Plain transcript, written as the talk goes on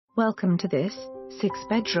Welcome to this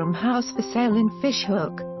 6-bedroom house for sale in Fish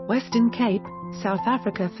Hoek, Western Cape, South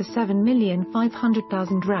Africa for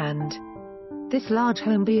R7,500,000. This large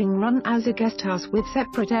home being run as a guest house with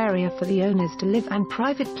separate area for the owners to live and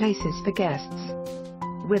private places for guests.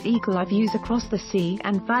 With eagle-eye views across the sea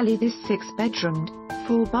and valley, this 6-bedroomed,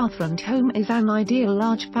 4-bathroomed home is an ideal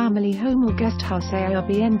large family home or guest house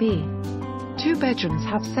Airbnb. 2 bedrooms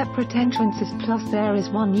have separate entrances, plus there is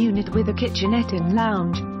 1 unit with a kitchenette and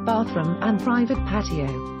lounge, bathroom and private patio.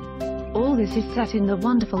 All this is set in the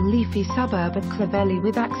wonderful leafy suburb of Clovelly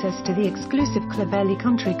with access to the exclusive Clovelly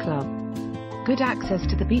Country Club. Good access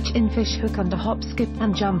to the beach in Fish Hoek and a hop, skip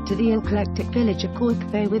and jump to the eclectic village of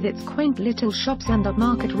Hoek Bay with its quaint little shops and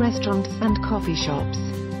upmarket restaurants and coffee shops.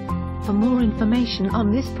 For more information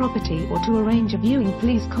on this property or to arrange a viewing,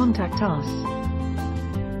 please contact us.